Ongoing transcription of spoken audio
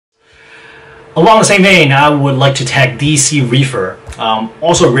Along the same vein, I would like to tag DC Reefer.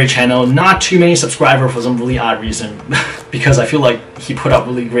 Also a great channel, not too many subscribers for some really odd reason, because I feel like he put out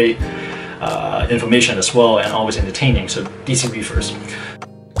really great information as well and always entertaining. So DC Reefers.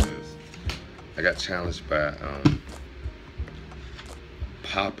 I got challenged by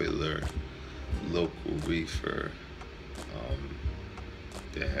popular local reefer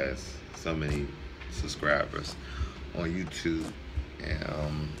that has so many subscribers on YouTube,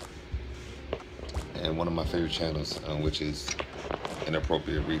 and one of my favorite channels, which is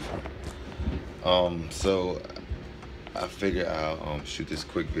Inappropriate Reefer. So I figured I'll shoot this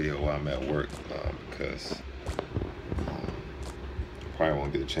quick video while I'm at work, because probably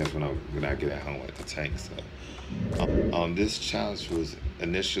won't get a chance when I get at home at the tank. So this challenge was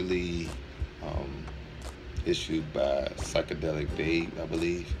initially issued by Psychedelic Babe, I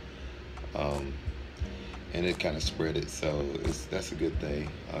believe, and it kind of spread it, so that's a good thing.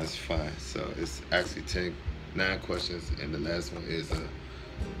 It's fun. So it's actually 9 questions, and the last one is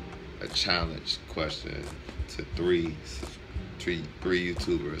a challenge question to three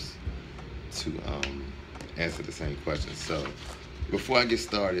YouTubers to answer the same question. So before I get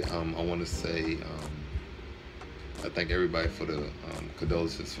started, I want to say I thank everybody for the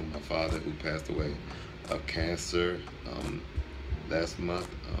condolences for my father, who passed away of cancer last month.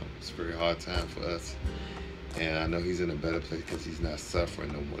 It's a very hard time for us, and I know he's in a better place because he's not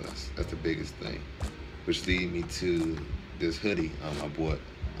suffering no more. That's the biggest thing, which lead me to this hoodie I bought,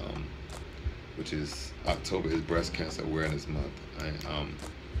 which is October is Breast Cancer Awareness Month.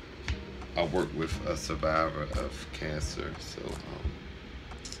 I work with a survivor of cancer, so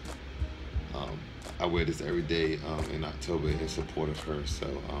I wear this every day in October in support of her. So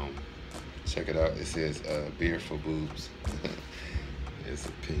check it out. It says beard for boobs. It's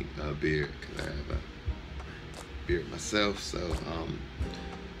a pink beard because I have a beard myself. So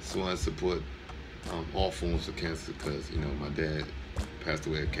just want to support all forms of cancer, because my dad passed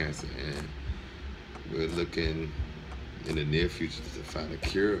away of cancer, and we're looking in the near future to find a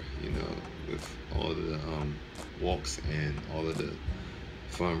cure, with all of the walks and all of the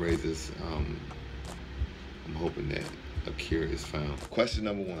fundraisers. I'm hoping that a cure is found. Question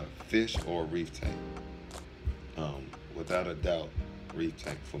number 1, fish or reef tank? Without a doubt, reef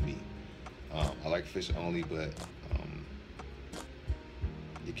tank for me. I like fish only, but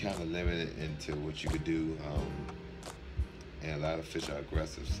you're kind of limited into what you could do, and a lot of fish are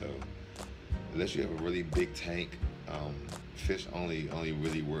aggressive, so unless you have a really big tank, fish only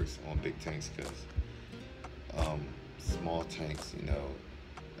really works on big tanks, because small tanks,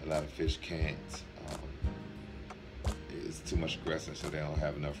 a lot of fish can't. It's too much aggression, so they don't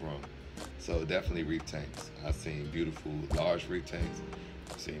have enough room. So definitely reef tanks. I've seen beautiful large reef tanks.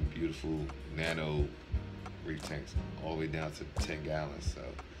 I've seen beautiful nano reef tanks all the way down to 10 gallons. So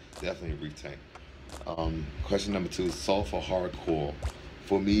definitely reef tank. Question number 2 is soft or hard coral?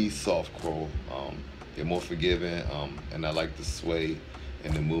 For me, soft coral. They're more forgiving, and I like the sway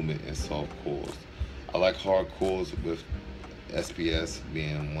and the movement in soft corals. I like hard corals, with SPS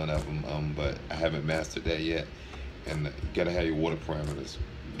being one of them, but I haven't mastered that yet. And you gotta have your water parameters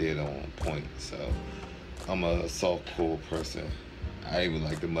dead on point. So I'm a soft coral person. I even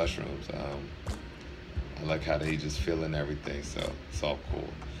like the mushrooms. I like how they just feel and everything. So soft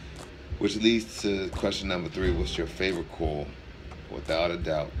coral. Which leads to question number 3. What's your favorite coral? Without a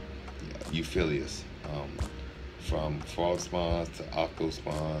doubt, Euphyllias. From frog spawns to octo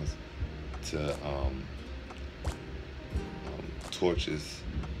spawns to torches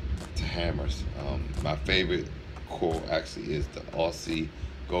to hammers. My favorite coral actually is the Aussie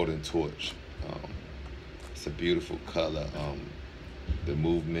golden torch. It's a beautiful color. The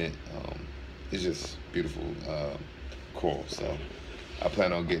movement, it's just beautiful coral. So I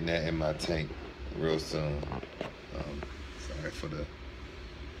plan on getting that in my tank real soon. Sorry for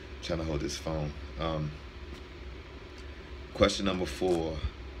trying to hold this phone. Question number 4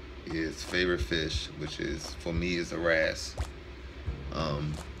 is favorite fish, which is, for me, is a wrasse.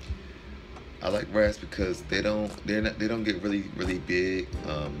 I like wrasse because they don't get really big.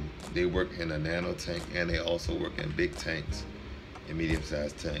 They work in a nano tank, and they also work in big tanks and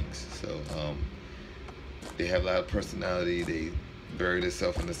medium-sized tanks. So they have a lot of personality. They bury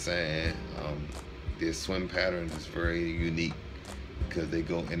themselves in the sand. Their swim pattern is very unique because they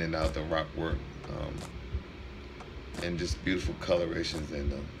go in and out the rock work, and just beautiful colorations in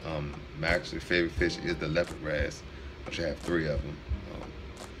them. My actually favorite fish is the leopard wrasse, which I have 3 of them.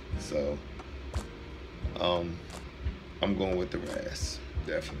 So I'm going with the wrasse,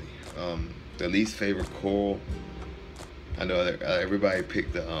 definitely. The least favorite coral, I know that everybody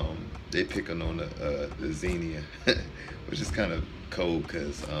picked they picking on the xenia, which is kind of cold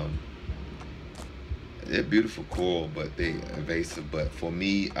because they're beautiful coral, but they invasive. But for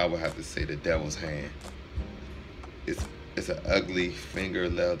me, I would have to say the devil's hand. It's an ugly finger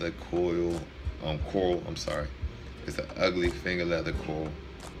leather coral. I'm sorry. It's an ugly finger leather coral.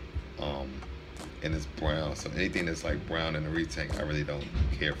 And it's brown. So anything that's like brown in a reef tank, I really don't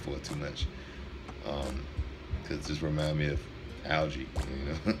care for it too much. Cause it just reminds me of algae.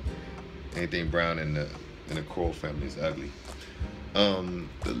 You know, anything brown in the coral family is ugly.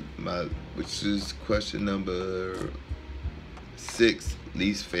 Which is question number 6,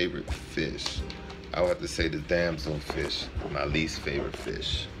 least favorite fish. I would have to say the damselfish, my least favorite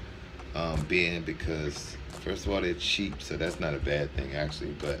fish. Being because, first of all, they're cheap, so that's not a bad thing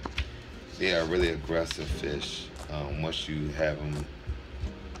actually, but they are really aggressive fish. Once you have them,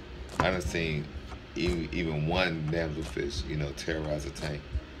 I haven't seen even one damselfish, you know, terrorize a tank.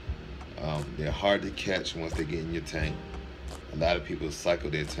 They're hard to catch once they get in your tank. A lot of people cycle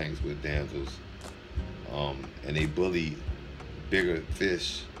their tanks with damsels, and they bully bigger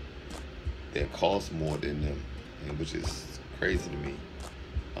fish that cost more than them, and which is crazy to me.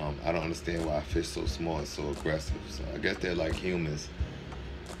 I don't understand why fish so small and so aggressive. So I guess they're like humans.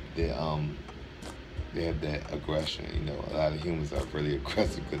 They have that aggression. You know, a lot of humans are really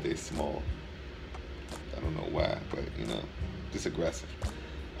aggressive because they're small. I don't know why, but you know, just aggressive.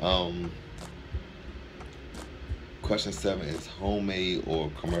 Question 7 is homemade or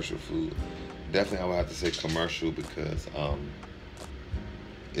commercial food. Definitely I would have to say commercial because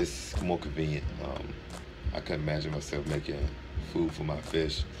it's more convenient. I couldn't imagine myself making food for my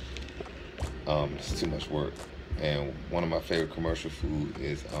fish. It's too much work. And one of my favorite commercial food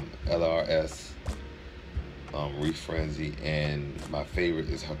is LRS Reef Frenzy, and my favorite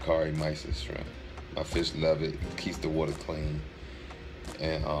is Hikari Mysis shrimp. My fish love it. It keeps the water clean.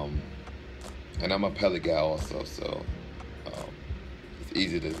 And I'm a pellet guy also, so it's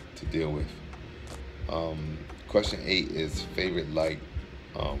easy to deal with. Question 8 is favorite light.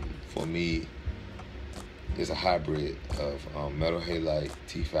 For me, it's a hybrid of metal halide,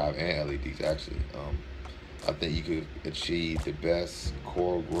 T5, and LEDs actually. I think you could achieve the best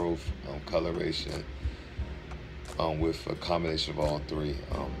coral growth coloration with a combination of all three.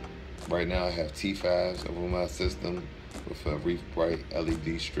 Right now I have T5s over my system with a Reef Bright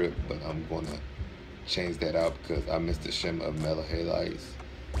LED strip, but I'm going to change that out because I miss the shimmer of metal halides,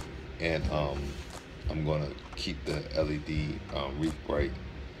 and I'm going to keep the LED Reef Bright.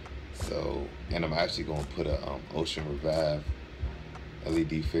 So, and I'm actually going to put a Ocean Revive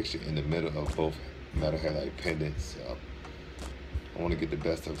LED fixture in the middle of both metal halide pendants. I want to get the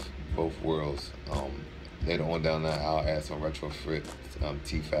best of both worlds. Later on down the line, I'll add some retrofit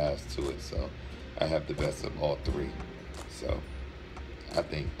T5s to it, so I have the best of all three. So I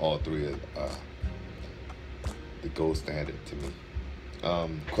think all three are the gold standard to me.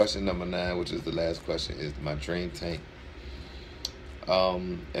 Question number 9, which is the last question, is my dream tank.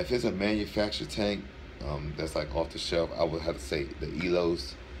 If it's a manufactured tank that's like off the shelf, I would have to say the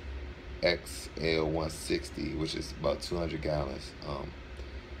Elos XL160, which is about 200 gallons.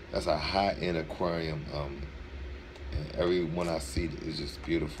 That's a high-end aquarium, and every one I see is just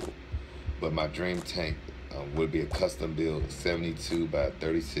beautiful. But my dream tank would be a custom build 72 by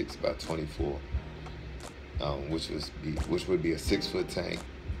 36 by 24, which would be a 6-foot tank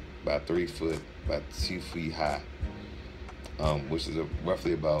by 3 foot by 2 feet high, which is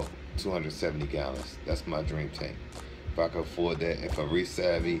roughly about 270 gallons. That's my dream tank. If I could afford that, if I'm Reef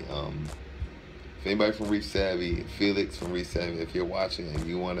Savvy, if anybody from Reef Savvy, Felix from Reef Savvy, if you're watching and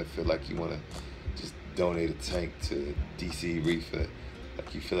you want to feel like you want to just donate a tank to DC Reefer,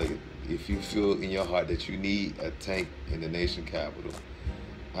 like you feel like, if you feel in your heart that you need a tank in the nation capital,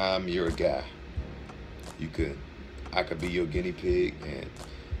 I'm your guy. I could be your guinea pig, and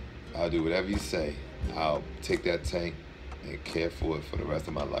I'll do whatever you say. I'll take that tank and care for it for the rest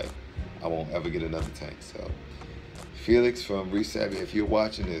of my life. I won't ever get another tank. So Felix from Reef Savvy, if you're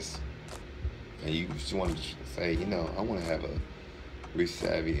watching this and you just want to say, you know, I want to have a Reef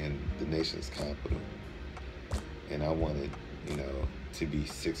Savvy in the nation's capital, and I want it, you know, to be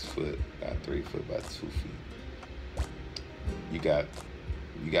 6 foot by 3 foot by 2 feet. You got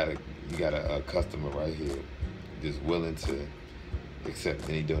a customer right here just willing to accept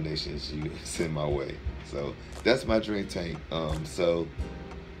any donations you send my way. So that's my dream tank. So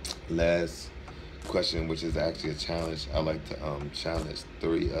last question, which is actually a challenge. I like to challenge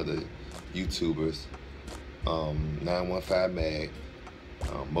 3 other YouTubers, 915 Mag,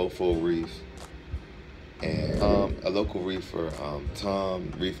 Mofo Reef, and a local reefer,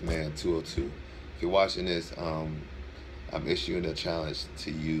 Tom Reefman 202. If you're watching this, I'm issuing a challenge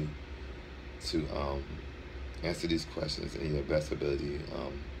to you to answer these questions in your best ability.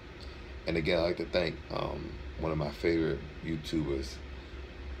 And again, I'd like to thank one of my favorite YouTubers,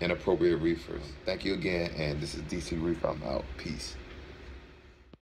 Inappropriate Reefers. Thank you again, and this is DC Reefer. I'm out. Peace.